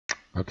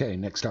Okay,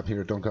 next up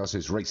here at Doncaster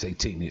is race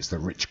 18. It's the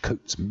Rich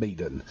Coates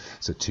Maiden.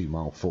 It's a 2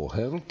 mile 4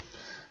 hurdle.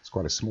 It's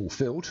quite a small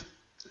field.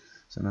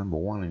 So number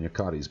 1 in your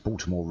card is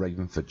Baltimore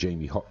Raven for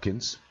Jamie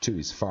Hopkins. 2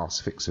 is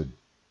Fast Fix for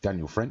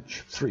Daniel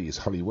French. 3 is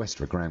Holly West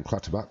for Graham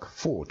Clutterbuck.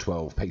 4,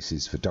 12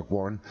 Paces for Doug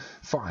Warren.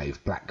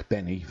 5, Black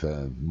Benny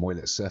for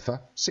Moylet Surfer.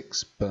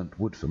 6, Burnt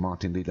Wood for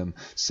Martin Leadham.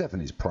 7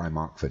 is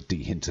Primark for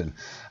D. Hinton.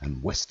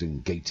 And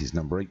Western Gate is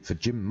number 8 for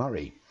Jim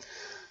Murray.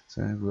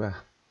 So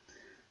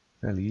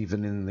fairly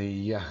even in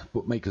the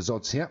bookmakers'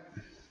 odds here.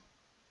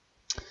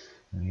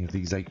 Any of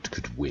these 8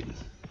 could win.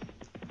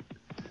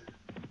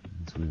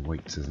 As we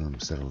wait to them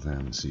settle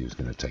down and see who's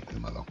going to take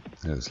them along.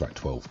 There's like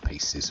 12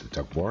 Paces for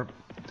Doug Warren.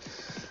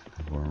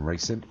 Warren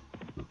Racing,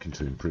 looking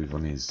to improve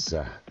on his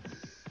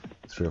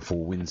 3 or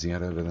 4 wins he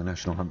had over the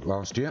National Hunt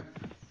last year.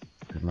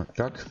 Good luck,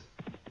 Doug.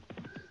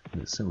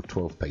 It's still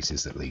 12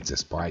 Paces that leads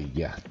us by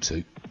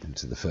 2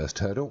 into the first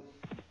hurdle.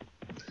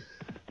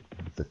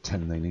 The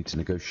 10 they need to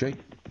negotiate.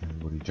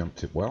 Everybody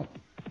jumped it well.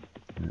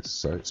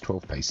 So it's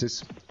 12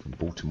 Paces from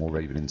Baltimore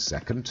Raven in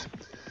second.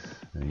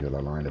 And you've got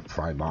a line of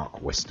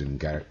Primark, Western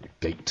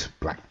Gate,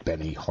 Black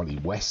Benny, Holly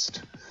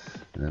West.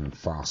 And then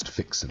Fast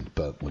Fix and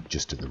Burntwood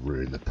just at the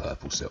rear in the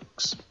purple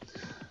silks.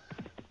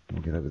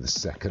 We'll get over the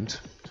second.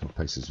 12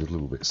 Paces was a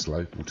little bit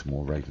slow.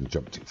 Baltimore Raven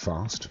jumped it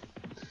fast.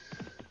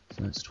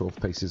 So it's 12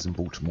 Paces and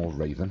Baltimore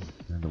Raven.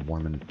 And the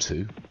 1 and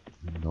 2.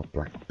 And not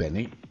Black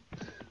Benny.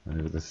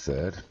 And over the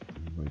third.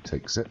 Where he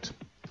takes it.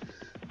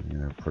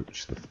 And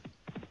approach the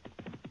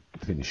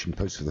finishing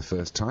post for the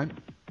first time.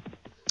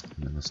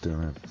 And then I still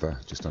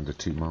have just under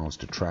 2 miles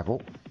to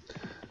travel.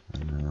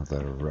 And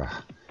another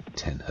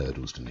 10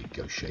 hurdles to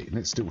negotiate, and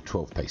it's still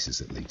 12 Paces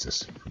that leads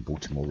us from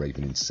Baltimore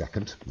Raven in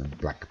second, then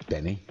Black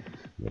Benny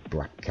with a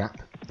black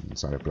cap.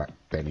 Inside of Black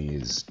Benny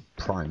is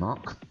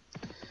Primark,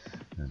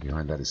 and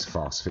behind that is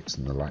Fast Fix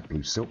in the light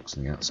blue silks,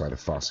 and the outside of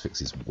Fast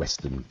Fix is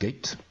Western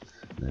Gate,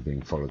 and they're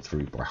being followed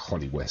through by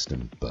Holly West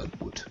and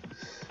Burntwood.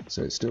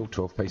 So it's still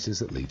 12 Paces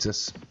that leads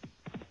us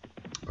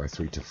by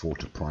 3 to 4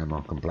 to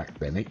Primark and Black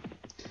Benny.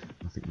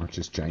 Nothing much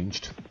has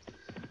changed,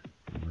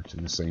 pretty much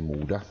in the same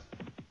order.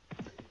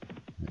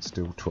 It's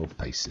still 12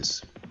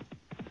 Paces.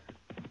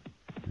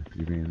 Happy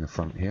to be in the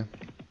front here.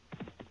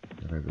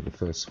 Got over the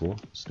first 4.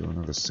 Still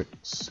another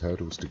 6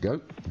 hurdles to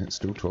go. And it's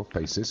still 12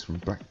 Paces from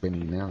Black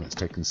Benny now. That's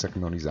taken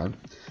second on his own.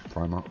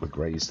 Primark the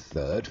Grey is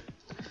third.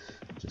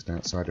 Just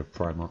outside of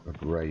Primark the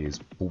Grey is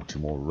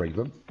Baltimore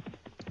Raven.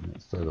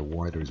 And further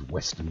wider is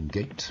Western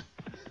Gate.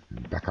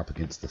 And back up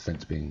against the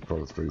fence being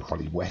followed through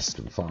Holly West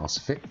and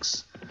Fast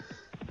Fix.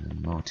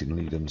 And Martin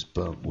Leadham's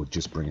Burntwood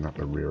just bringing up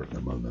the rear at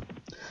the moment.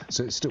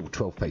 So it's still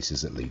 12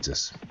 Paces that leads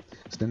us.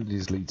 Extended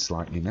his lead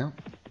slightly now.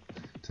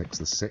 Takes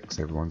the 6,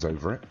 everyone's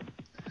over it.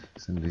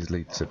 Extended his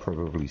lead to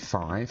probably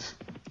 5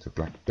 to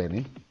Black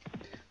Benny.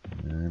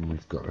 And then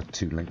we've got a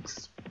 2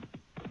 lengths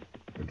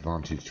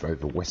advantage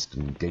over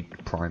Western Gate,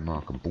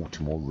 Primark and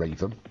Baltimore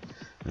Raven.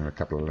 And a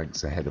couple of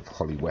lengths ahead of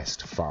Holly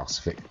West,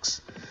 Fast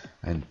Fix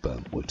and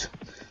Burntwood.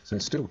 So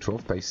it's still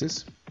 12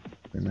 Paces.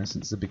 Been there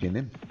since the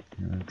beginning.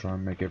 Try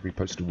and make every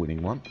post a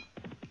winning one.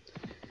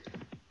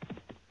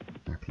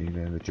 Happily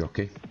there the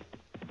jockey.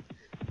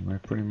 And we're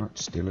pretty much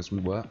still as we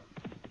were.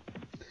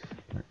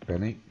 Black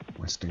Benny,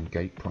 Western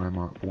Gate,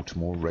 Primark,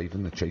 Baltimore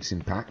Raven, the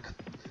chasing pack.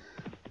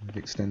 They've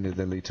extended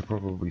their lead to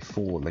probably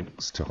 4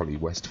 lengths to Holly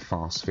West,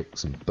 Fast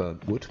Fix and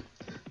Burntwood.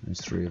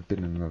 Those 3 have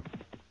been in the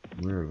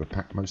rear of the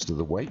pack most of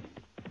the way.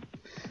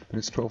 But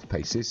it's 12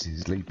 Paces,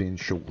 his lead being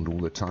shortened all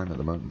the time at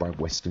the moment by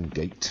Western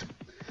Gate.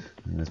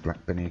 And there's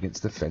Black Benny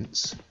against the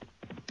fence.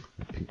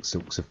 The pink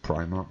silks of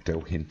Primark,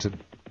 Del Hinton.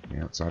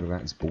 The outside of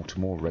that is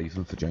Baltimore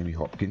Raven for Jamie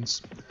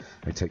Hopkins.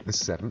 They take the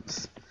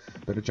 7th.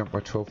 Better jump by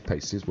 12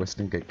 Paces.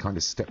 Western Gate kind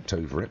of stepped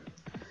over it.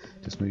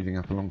 Just moving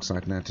up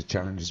alongside now to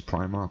challenge is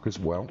Primark as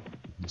well.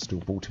 And still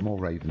Baltimore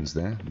Ravens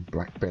there. And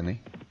Black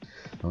Benny.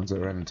 The ones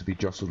that are having to be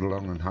jostled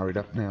along and hurried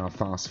up now are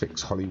Fast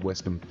Fix, Holly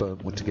West and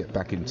Burntwood to get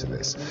back into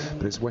this.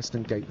 But it's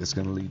Western Gate that's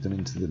going to lead them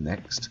into the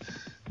next.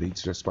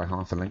 Leads just by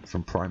half a length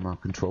from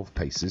Primark and 12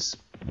 Paces.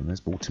 And there's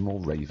Baltimore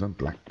Raven,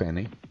 Black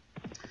Benny,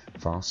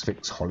 Fast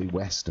Fix, Holly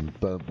West and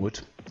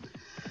Burntwood.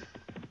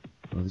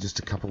 Well, there's just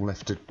a couple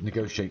left to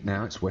negotiate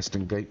now. It's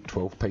Western Gate,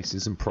 12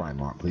 Paces and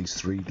Primark. These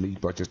 3 lead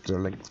by just a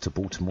length to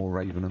Baltimore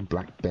Raven and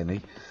Black Benny.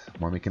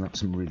 While making up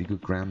some really good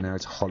ground now,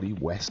 it's Holly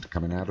West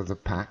coming out of the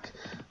pack.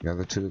 The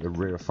other 2 at the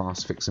rear,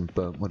 Fast Fix and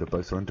Burntwood, are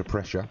both under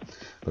pressure.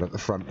 But at the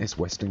front, it's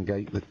Western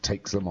Gate that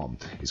takes them on.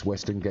 It's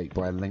Western Gate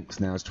by a length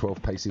now as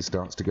 12 Paces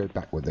starts to go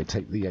backward. They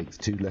take the 8th,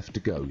 2 left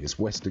to go. It's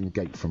Western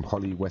Gate from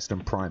Holly West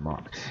and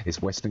Primark.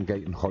 It's Western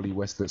Gate and Holly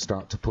West that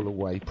start to pull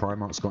away.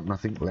 Primark's got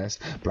nothing less.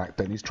 Black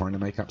Benny's trying to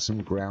make up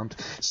some ground,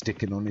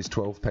 sticking on his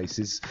 12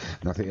 Paces.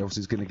 Nothing else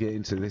is going to get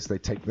into this. They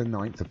take the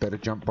 9th, a better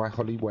jump by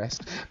Holly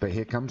West. But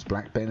here comes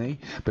Black Benny.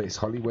 But It's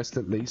Holly West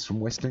that leads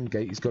from Western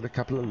Gate. He's got a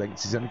couple of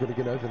lengths. He's only got to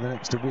get over the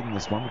next to win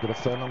this one. We've got a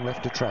furlong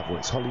left to travel.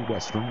 It's Holly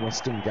West from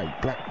Western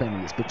Gate. Black Benny,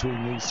 it's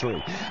between these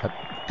three. A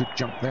good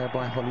jump there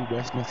by Holly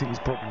West, and I think he's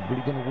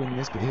probably going to win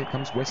this, but here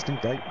comes Western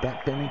Gate.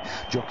 Black Benny,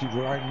 jockey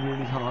riding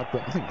really hard,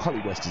 but I think Holly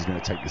West is going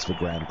to take this for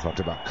Grand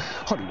Clutterbuck.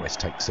 Holly West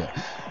takes it.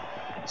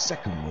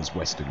 Second was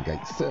Western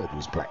Gate. Third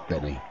was Black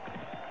Benny.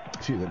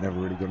 A few that never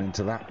really got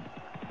into that.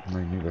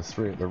 Mainly the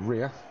three at the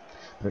rear.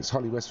 But it's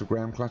Holly West for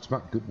Graham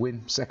Clutterbuck, good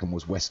win. Second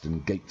was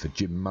Western Gate for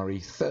Jim Murray.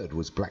 Third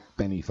was Black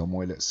Benny for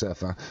Moylet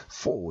Surfer.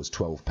 4 was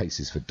 12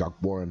 Paces for Doug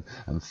Warren.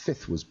 And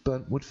 5th was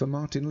Burntwood for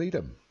Martin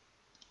Leadham.